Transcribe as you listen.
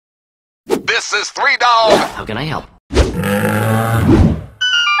This is Three Dog. How can I help?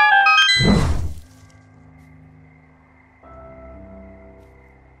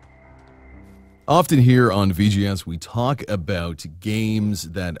 Often here on VGS, we talk about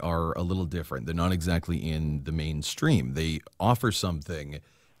games that are a little different. They're not exactly in the mainstream. They offer something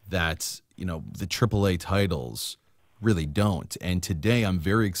that, the AAA titles really don't. And today I'm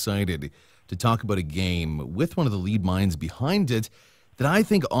very excited to talk about a game with one of the lead minds behind it that I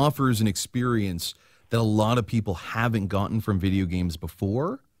think offers an experience that a lot of people haven't gotten from video games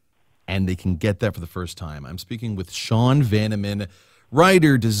before, and they can get that for the first time. I'm speaking with Sean Vanaman,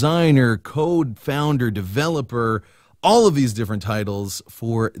 writer, designer, code founder, developer, all of these different titles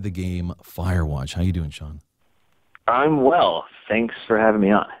for the game Firewatch. How you doing, Sean? I'm well. Thanks for having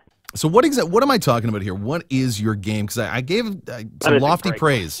me on. So what am I talking about here? What is your game? Because I gave some lofty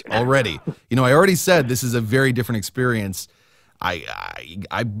praise already. I already said this is a very different experience.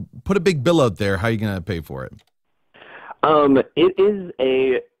 I put a big bill out there. How are you going to pay for it? It is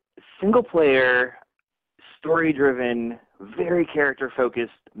a single-player, story-driven, very character-focused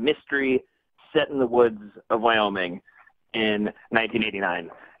mystery set in the woods of Wyoming in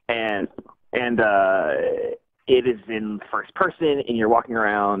 1989, and it is in first person, and you're walking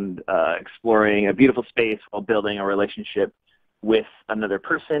around exploring a beautiful space while building a relationship with another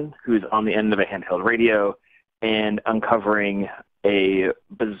person who's on the end of a handheld radio and uncovering a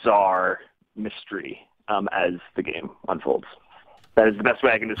bizarre mystery as the game unfolds. That is the best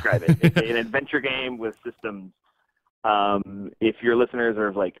way I can describe it. It's an adventure game with systems. If your listeners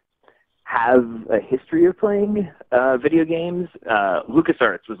are have a history of playing video games,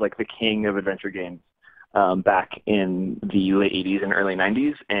 LucasArts was the king of adventure games back in the late 80s and early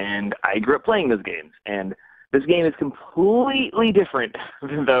 90s, and I grew up playing those games. And this game is completely different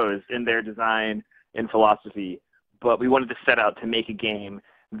than those in their design and philosophy, but we wanted to set out to make a game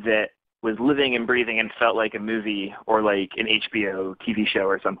that was living and breathing and felt like a movie or like an HBO TV show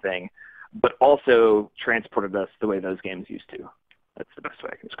or something, but also transported us the way those games used to. That's the best way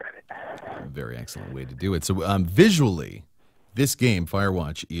I can describe it. Very excellent way to do it. So visually, this game,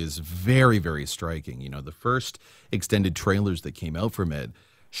 Firewatch, is very, very striking. The first extended trailers that came out from it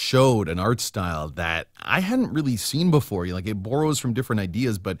showed an art style that I hadn't really seen before. It borrows from different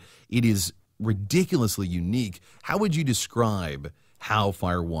ideas, but it is ridiculously unique. How would you describe how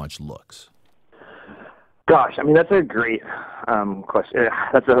Firewatch looks? Gosh, that's a great question.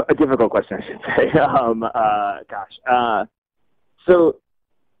 That's a difficult question, I should say. So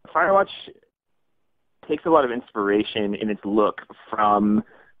Firewatch takes a lot of inspiration in its look from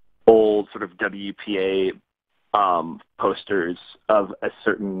old sort of WPA posters of a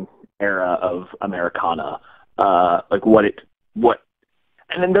certain era of Americana.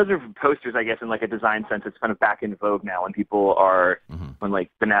 And then those are posters, I guess, in a design sense. It's kind of back in vogue now when people are, when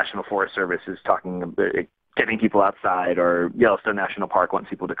the National Forest Service is talking about getting people outside, or Yellowstone National Park wants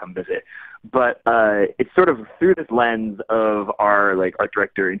people to come visit. But it's sort of through this lens of our art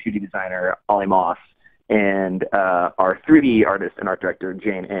director and 2D designer, Ollie Moss, and our 3D artist and art director,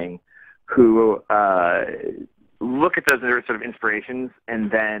 Jane Ng, who look at those sort of inspirations and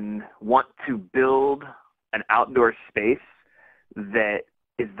then want to build an outdoor space that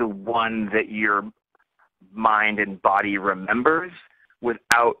is the one that your mind and body remembers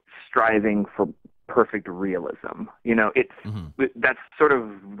without striving for perfect realism. That's sort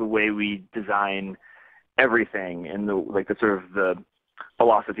of the way we design everything, and the sort of the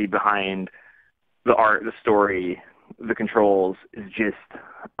philosophy behind the art, the story, the controls is just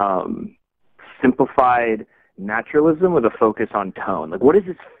simplified naturalism with a focus on tone. What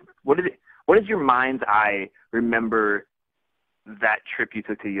does your mind's eye remember that trip you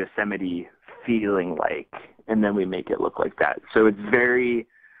took to Yosemite feeling like? And then we make it look like that. So it's very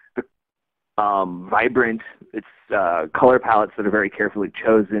vibrant. It's color palettes that are very carefully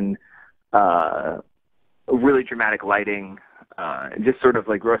chosen, really dramatic lighting, just sort of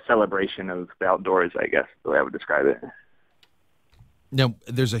real celebration of the outdoors, I guess, the way I would describe it. Now,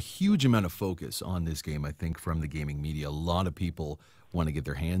 there's a huge amount of focus on this game, I think, from the gaming media. A lot of people want to get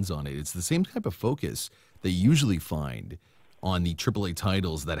their hands on it. It's the same type of focus that you usually find on the AAA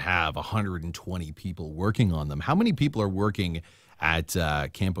titles that have 120 people working on them. How many people are working at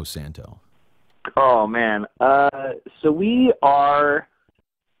Campo Santo? Oh, man. So we are,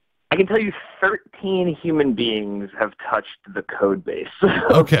 I can tell you 13 human beings have touched the code base.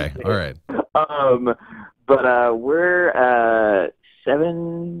 Okay, all right. But we're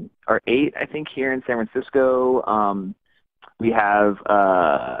 7 or 8, I think, here in San Francisco. We have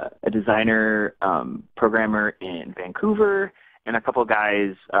a designer, programmer in Vancouver, and a couple of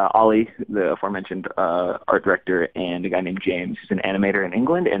guys, Ollie, the aforementioned art director, and a guy named James, who's an animator in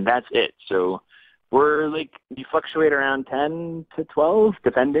England, and that's it. So we're like, we fluctuate around 10 to 12,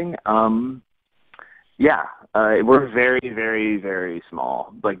 depending. We're very, very, very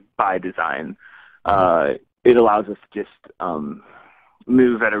small, like by design. It allows us to just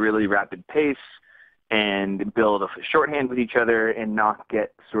move at a really rapid pace and build a shorthand with each other and not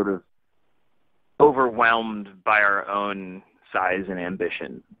get sort of overwhelmed by our own size and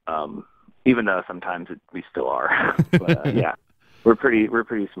ambition. Even though sometimes we still are. But, we're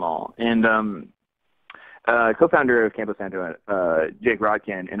pretty small. And co-founder of Campo Santo, Jake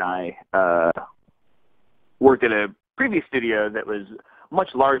Rodkin, and I worked at a previous studio that was much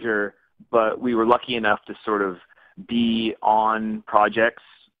larger, but we were lucky enough to sort of be on projects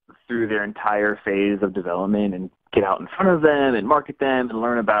through their entire phase of development and get out in front of them and market them and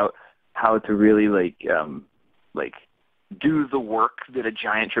learn about how to really do the work that a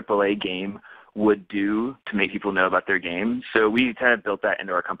giant AAA game would do to make people know about their game. So we kind of built that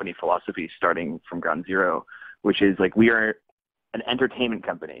into our company philosophy starting from ground zero, which is like, we are an entertainment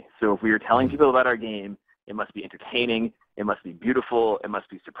company. So if we are telling people about our game, it must be entertaining, it must be beautiful, it must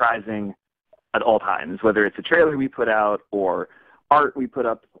be surprising at all times, whether it's a trailer we put out or art we put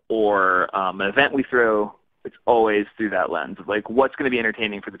up or an event we throw. It's always through that lens of like, what's going to be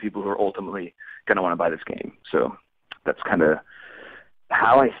entertaining for the people who are ultimately going to want to buy this game. So that's kind of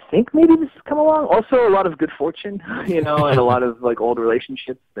how I think maybe this has come along. Also, a lot of good fortune, and a lot of like old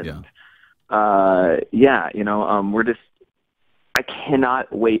relationships. And, we're just, I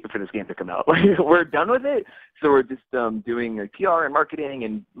cannot wait for this game to come out. We're done with it, so we're just doing PR and marketing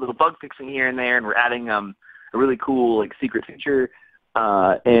and little bug fixing here and there, and we're adding a really cool like secret feature,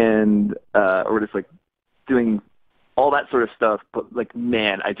 and we're just like doing all that sort of stuff. But like,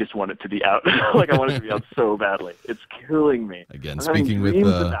 man, I just want it to be out. Like, I want it to be out so badly. It's killing me. Again, I'm speaking with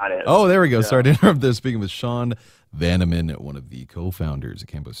about it. Oh, there we go. Yeah. Sorry to interrupt there. Speaking with Sean Vanaman, one of the co-founders of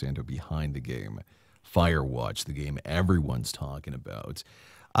Campo Santo, behind the game Firewatch, the game everyone's talking about.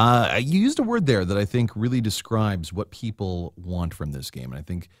 You used a word there that I think really describes what people want from this game. And I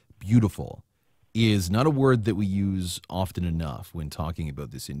think beautiful is not a word that we use often enough when talking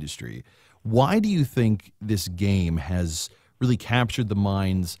about this industry. Why do you think this game has really captured the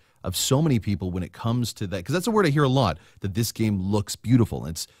minds of so many people when it comes to that? Because that's a word I hear a lot, that this game looks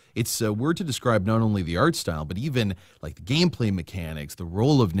beautiful. It's a word to describe not only the art style, but even like the gameplay mechanics, the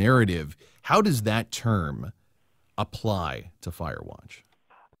role of narrative. How does that term apply to Firewatch?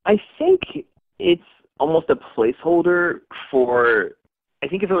 I think it's almost a placeholder for, I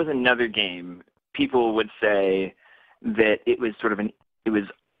think if it was another game, people would say that it was sort of it was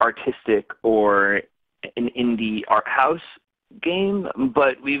artistic or an indie art house game,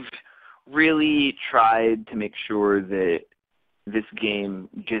 but we've really tried to make sure that this game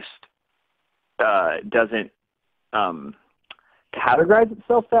just doesn't categorize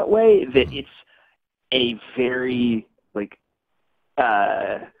itself that way, that it's a very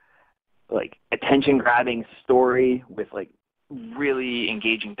attention-grabbing story with like really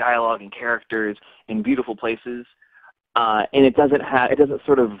engaging dialogue and characters in beautiful places, and it doesn't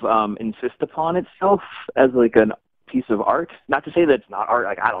sort of insist upon itself as like a piece of art. Not to say that it's not art.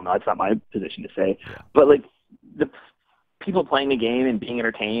 Like, I don't know. It's not my position to say, but like the people playing the game and being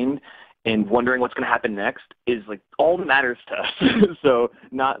entertained and wondering what's going to happen next is like all that matters to us. So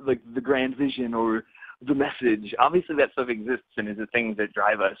not like the grand vision or the message. Obviously that stuff exists and is the things that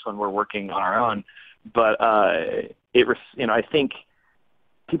drive us when we're working on our own. But I think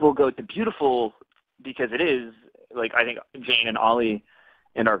people go to beautiful because it is, like, I think Jane and Ollie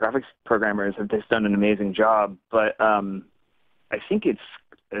and our graphics programmers have just done an amazing job. But I think it's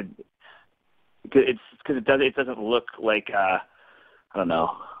because it doesn't look like I don't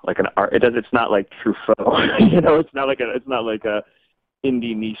know, like an art. It's not like Truffaut. It's not like a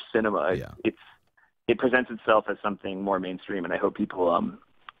indie niche cinema. Yeah. It presents itself as something more mainstream, and I hope people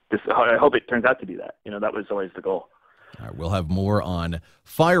I hope it turns out to be that. That was always the goal. All right, we'll have more on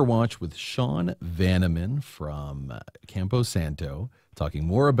Firewatch with Sean Vanaman from Campo Santo, talking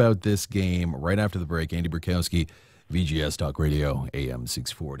more about this game right after the break. Andy Burkowski, VGS Talk Radio, AM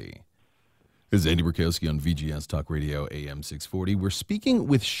 640. This is Andy Burkowski on VGS Talk Radio, AM 640. We're speaking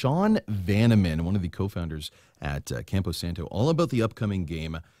with Sean Vanaman, one of the co-founders at Campo Santo, all about the upcoming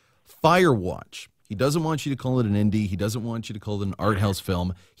game Firewatch. He doesn't want you to call it an indie. He doesn't want you to call it an art house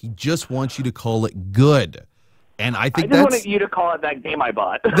film. He just wants you to call it good. And I think I just wanted you to call it that game I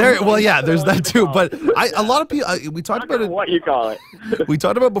bought. Well, yeah, there's that too. But a lot of people, we talked about it. What you call it? We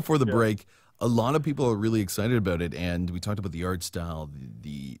talked about before the break. A lot of people are really excited about it, and we talked about the art style,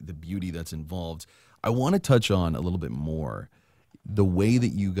 the beauty that's involved. I want to touch on a little bit more the way that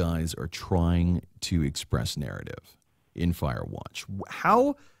you guys are trying to express narrative in Firewatch.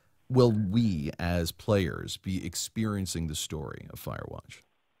 How will we as players be experiencing the story of Firewatch?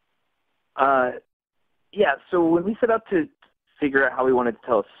 Yeah, so when we set out to figure out how we wanted to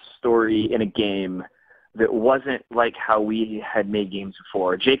tell a story in a game that wasn't like how we had made games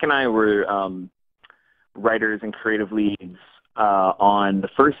before, Jake and I were writers and creative leads on the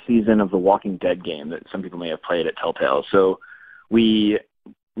first season of the Walking Dead game that some people may have played at Telltale. So we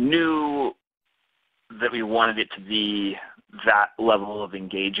knew that we wanted it to be that level of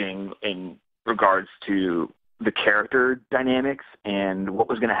engaging in regards to the character dynamics and what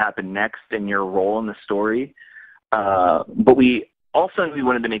was going to happen next in your role in the story. But we also knew we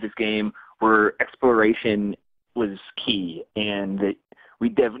wanted to make this game where exploration was key and that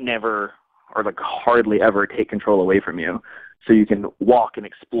we never or like hardly ever take control away from you. So you can walk and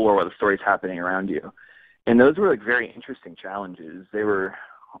explore while the story's happening around you. And those were like very interesting challenges. They were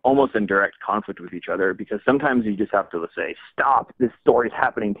almost in direct conflict with each other because sometimes you just have to say, stop, this story's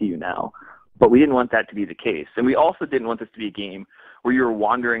happening to you now. But we didn't want that to be the case. And we also didn't want this to be a game where you were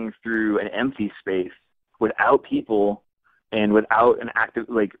wandering through an empty space without people and without an active,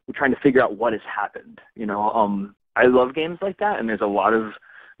 like trying to figure out what has happened. You know, I love games like that. And there's a lot of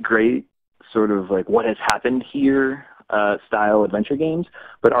great sort of like what has happened here style adventure games.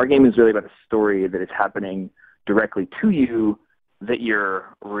 But our game is really about a story that is happening directly to you that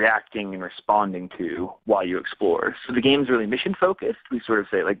you're reacting and responding to while you explore. So the game's really mission-focused. We sort of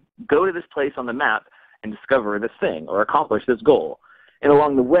say, like, go to this place on the map and discover this thing or accomplish this goal. And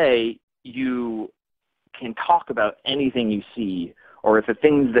along the way, you can talk about anything you see or if the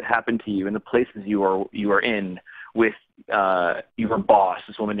things that happen to you and the places you are in with your boss,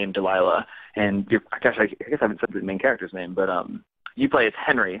 this woman named Delilah. And I guess I haven't said the main character's name, but you play as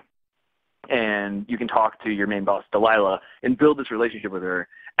Henry. And you can talk to your main boss, Delilah, and build this relationship with her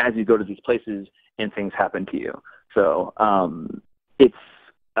as you go to these places and things happen to you. So it's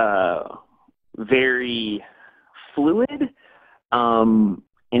very fluid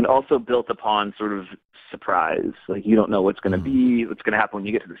and also built upon sort of surprise. Like you don't know what's going to be, what's going to happen when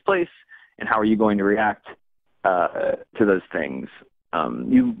you get to this place, and how are you going to react to those things.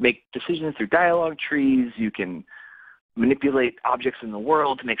 You make decisions through dialogue trees. You can manipulate objects in the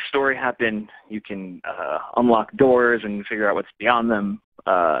world to make story happen. You can unlock doors and figure out what's beyond them.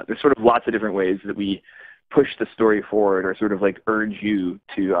 There's sort of lots of different ways that we push the story forward or sort of like urge you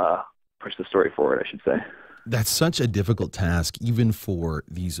to push the story forward, I should say. That's such a difficult task, even for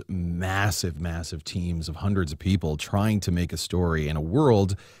these massive, massive teams of hundreds of people trying to make a story in a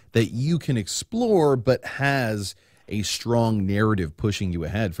world that you can explore but has a strong narrative pushing you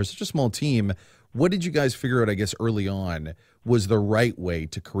ahead. For such a small team, what did you guys figure out, I guess, early on was the right way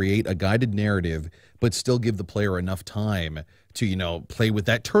to create a guided narrative but still give the player enough time to, you know, play with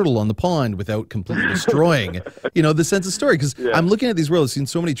that turtle on the pond without completely destroying, you know, the sense of story? Because I'm looking at these worlds, I've seen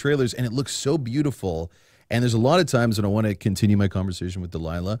so many trailers, and it looks so beautiful. And there's a lot of times when I want to continue my conversation with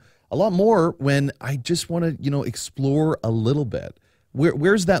Delilah, a lot more when I just want to, you know, explore a little bit.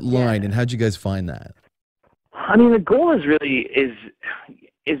 Where's that line, and how'd you guys find that? I mean, the goal is really is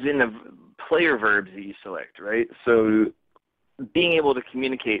in the player verbs that you select, right? So being able to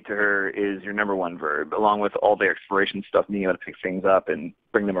communicate to her is your number one verb, along with all the exploration stuff, being able to pick things up and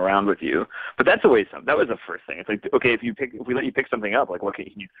bring them around with you. But that's always something. That was the first thing. It's like, okay, if we let you pick something up, like, okay,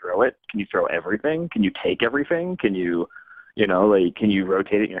 can you throw it? Can you throw everything? Can you take everything? Can you, like, can you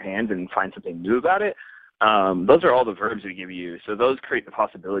rotate it in your hands and find something new about it? Those are all the verbs we give you. So those create the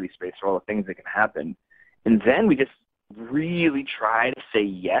possibility space for all the things that can happen. And then we just really try to say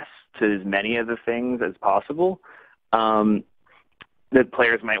yes to as many of the things as possible that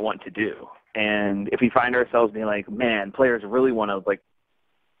players might want to do. And if we find ourselves being like, man, players really want to like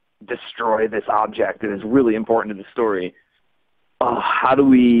destroy this object that is really important to the story, how do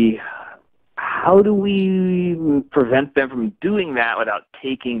we prevent them from doing that without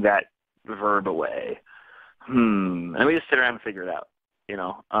taking that verb away? And we just sit around and figure it out, you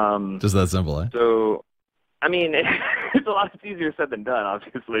know. Just that simple, eh? So, I mean, it's easier said than done,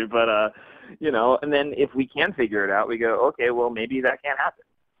 obviously, but, you know, and then if we can figure it out, we go, okay, well, maybe that can't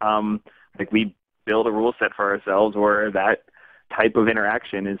happen. Like we build a rule set for ourselves where that type of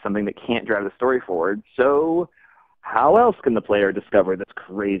interaction is something that can't drive the story forward. So how else can the player discover this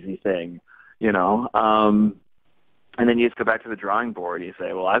crazy thing, you know? And then you just go back to the drawing board and you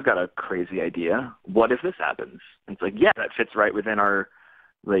say, well, I've got a crazy idea. What if this happens? And it's like, yeah, that fits right within our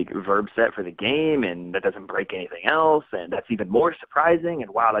like verb set for the game, and that doesn't break anything else, and that's even more surprising, and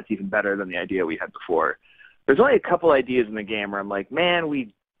wow, that's even better than the idea we had before. There's only a couple ideas in the game where I'm like, man,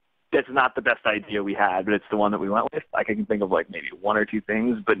 we that's not the best idea we had, but it's the one that we went with. Like, I can think of like maybe one or two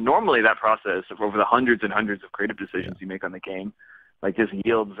things, but normally that process of over the hundreds and hundreds of creative decisions you make on the game, like just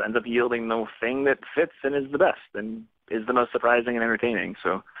ends up yielding the thing that fits and is the best and is the most surprising and entertaining.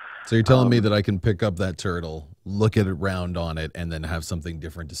 So you're telling me that I can pick up that turtle, look at it round on it, and then have something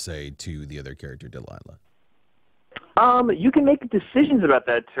different to say to the other character, Delilah? You can make decisions about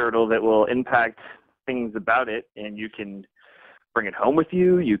that turtle that will impact things about it, and you can bring it home with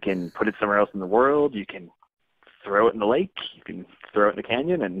you. You can put it somewhere else in the world. You can throw it in the lake. You can throw it in the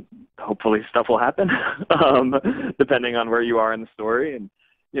canyon, and hopefully stuff will happen, depending on where you are in the story. And,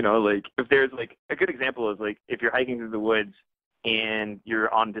 you know, like, if there's, like, a good example is, like, if you're hiking through the woods and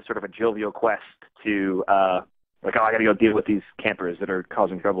you're on this sort of a jovial quest to, like, oh, I got to go deal with these campers that are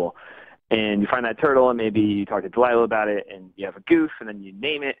causing trouble. And you find that turtle, and maybe you talk to Delilah about it, and you have a goof, and then you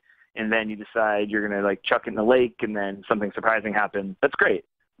name it, and then you decide you're going to, like, chuck it in the lake, and then something surprising happens. That's great.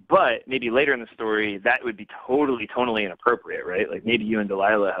 But maybe later in the story, that would be totally, tonally inappropriate, right? Like, maybe you and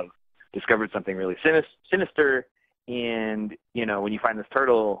Delilah have discovered something really sinister, and, you know, when you find this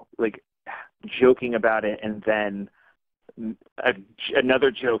turtle, like, joking about it, and then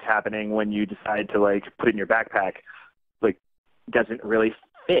another joke happening when you decide to, like, put it in your backpack, like, doesn't really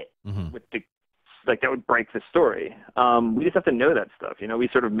fit with the, like, that would break the story. We just have to know that stuff. You know, we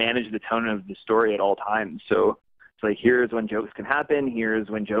sort of manage the tone of the story at all times. So it's like, here's when jokes can happen. Here's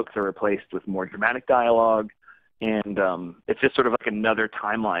when jokes are replaced with more dramatic dialogue. And it's just sort of like another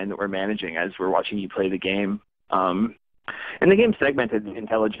timeline that we're managing as we're watching you play the game. And the game's segmented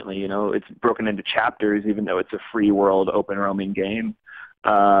intelligently. You know, it's broken into chapters, even though it's a free world, open roaming game.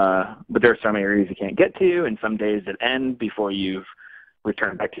 But there are some areas you can't get to, and some days that end before you've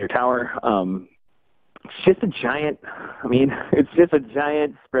returned back to your tower. It's just a giant, it's just a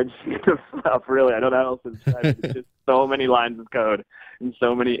giant spreadsheet of stuff, really. I don't know how else to describe it. It's just so many lines of code and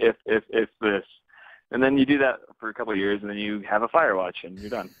so many if this. And then you do that for a couple of years, and then you have a Firewatch, and you're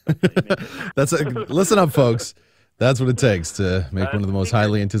done. Listen up, folks. That's what it takes to make one of the most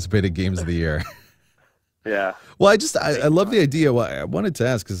highly anticipated games of the year. Yeah. Well, I love the idea. Well, I wanted to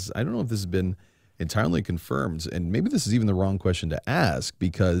ask, because I don't know if this has been entirely confirmed, and maybe this is even the wrong question to ask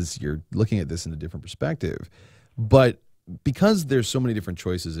because you're looking at this in a different perspective, but because there's so many different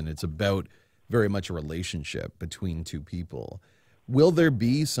choices and it's about very much a relationship between two people, will there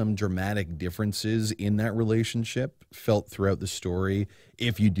be some dramatic differences in that relationship felt throughout the story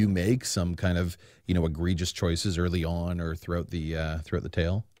if you do make some kind of, you know, egregious choices early on or throughout the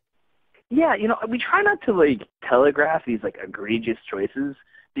tale? Yeah, you know, we try not to, like, telegraph these, like, egregious choices,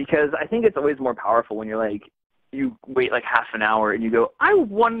 because I think it's always more powerful when you're like, you wait like half an hour and you go, I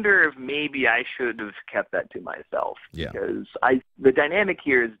wonder if maybe I should have kept that to myself. Yeah. Because the dynamic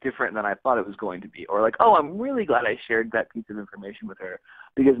here is different than I thought it was going to be. Or like, oh, I'm really glad I shared that piece of information with her,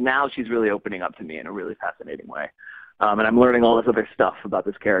 because now she's really opening up to me in a really fascinating way. And I'm learning all this other stuff about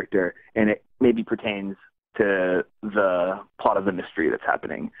this character, and it maybe pertains to the plot of the mystery that's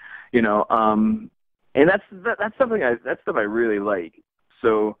happening. You know, and that's something that's stuff I really like.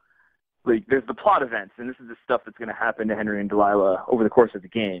 So, like, there's the plot events, and this is the stuff that's going to happen to Henry and Delilah over the course of the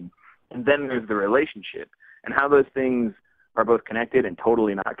game. And then there's the relationship, and how those things are both connected and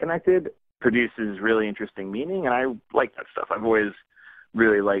totally not connected produces really interesting meaning, and I like that stuff. I've always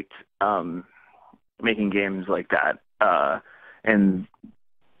really liked making games like that, and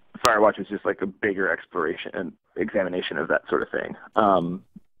Firewatch is just like a bigger exploration and examination of that sort of thing. I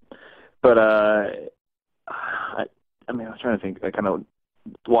was trying to think. I kind of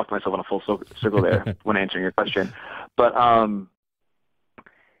walked myself in a full circle there when answering your question. But,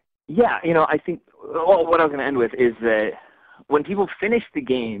 yeah, you know, I think what I was going to end with is that when people finish the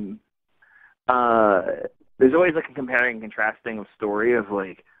game, there's always like a comparing and contrasting of story of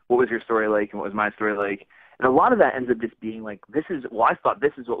like, what was your story like and what was my story like? And a lot of that ends up just being like, I thought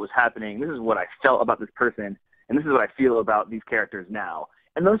this is what was happening. This is what I felt about this person. And this is what I feel about these characters now.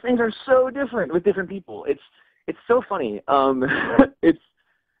 And those things are so different with different people. It's so funny.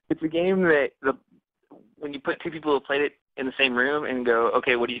 It's a game that when you put two people who played it in the same room and go,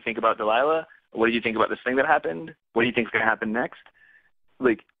 okay, what do you think about Delilah? What do you think about this thing that happened? What do you think is going to happen next?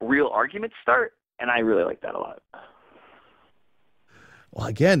 Like, real arguments start, and I really like that a lot. Well,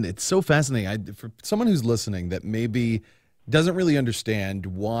 again, it's so fascinating. For someone who's listening that maybe doesn't really understand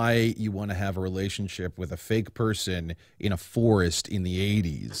why you want to have a relationship with a fake person in a forest in the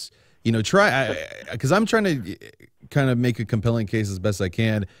 80s, you know, because I'm trying to kind of make a compelling case as best I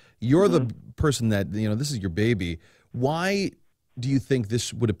can. You're the person that, you know, this is your baby. Why do you think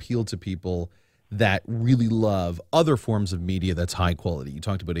this would appeal to people that really love other forms of media that's high quality? You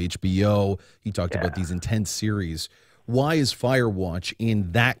talked about HBO. You talked about these intense series. Why is Firewatch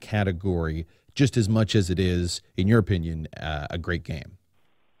in that category just as much as it is, in your opinion, a great game?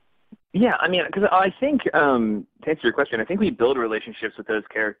 Yeah, I mean, because I think, to answer your question, I think we build relationships with those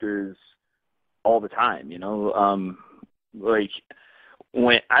characters all the time, you know? Like,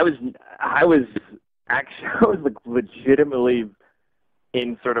 when I was like legitimately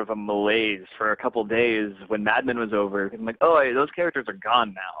in sort of a malaise for a couple days when Mad Men was over. I'm like, oh, those characters are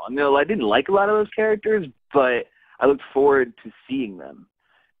gone now. And, you know, I didn't like a lot of those characters, but I looked forward to seeing them.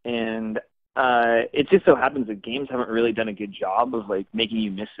 And it just so happens that games haven't really done a good job of like making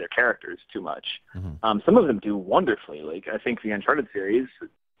you miss their characters too much. Mm-hmm. Some of them do wonderfully. Like I think the Uncharted series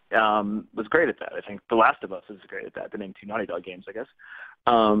was great at that. I think The Last of Us is great at that. The name two Naughty Dog games, I guess.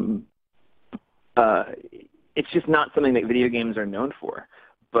 It's just not something that video games are known for.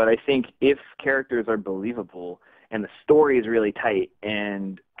 But I think if characters are believable and the story is really tight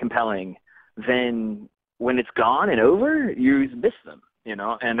and compelling, then when it's gone and over, you miss them, you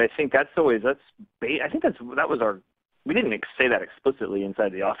know? And I think that was our, we didn't say that explicitly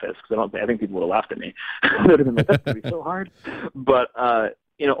inside the office because I think people would have laughed at me. They would have been like, that's going to be so hard. But,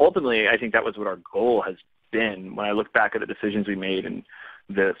 you know, ultimately, I think that was what our goal has been when I look back at the decisions we made and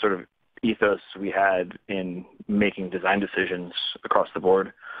the sort of ethos we had in making design decisions across the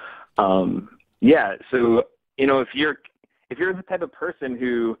board. Yeah, so, you know, if you're the type of person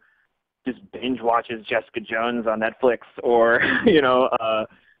who just binge watches Jessica Jones on Netflix or, you know,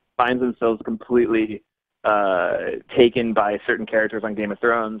 finds themselves completely taken by certain characters on Game of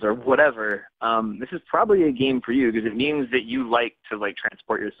Thrones or whatever, this is probably a game for you because it means that you like to like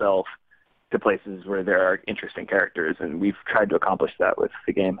transport yourself to places where there are interesting characters, and we've tried to accomplish that with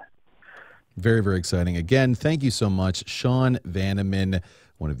the game. Very, very exciting. Again, thank you so much, Sean Vanaman,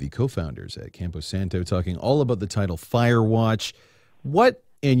 one of the co-founders at Campo Santo, talking all about the title Firewatch. What,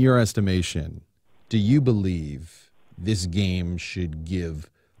 in your estimation, do you believe this game should give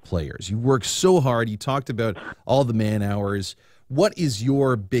players? You work so hard. You talked about all the man hours. What is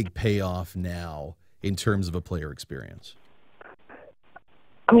your big payoff now in terms of a player experience?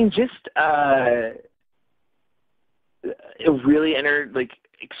 I mean, just a really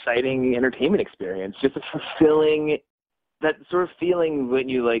exciting entertainment experience. Just a fulfilling, that sort of feeling when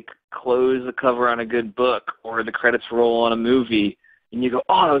you like close the cover on a good book or the credits roll on a movie and you go,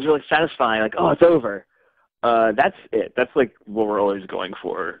 oh, that was really satisfying. Like, oh, it's over. That's it. That's like what we're always going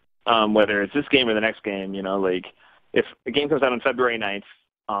for. Whether it's this game or the next game, you know, like if a game comes out on February 9th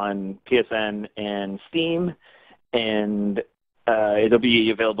on PSN and Steam, and it'll be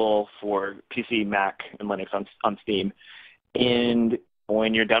available for PC, Mac, and Linux on Steam. And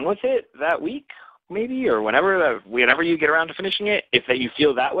when you're done with it that week, maybe, or whenever you get around to finishing it, if you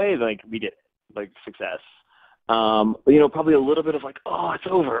feel that way, like we did it, like success. You know, probably a little bit of like, oh, it's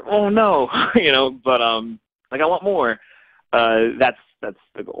over. Oh no, you know, but like I want more. That's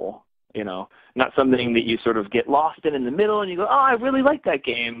the goal. You know, not something that you sort of get lost in the middle and you go, oh, I really like that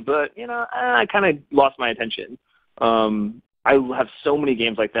game, but you know, I kind of lost my attention. I have so many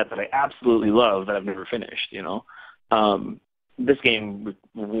games like that I absolutely love that I've never finished. You know, this game we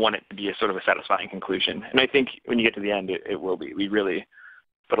want it to be a sort of a satisfying conclusion, and I think when you get to the end, it will be. We really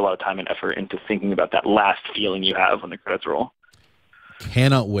put a lot of time and effort into thinking about that last feeling you have when the credits roll.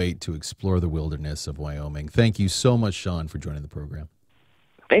 Cannot wait to explore the wilderness of Wyoming. Thank you so much, Sean, for joining the program.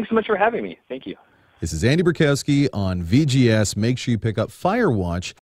 Thanks so much for having me. Thank you. This is Andy Burkowski on VGS. Make sure you pick up Firewatch.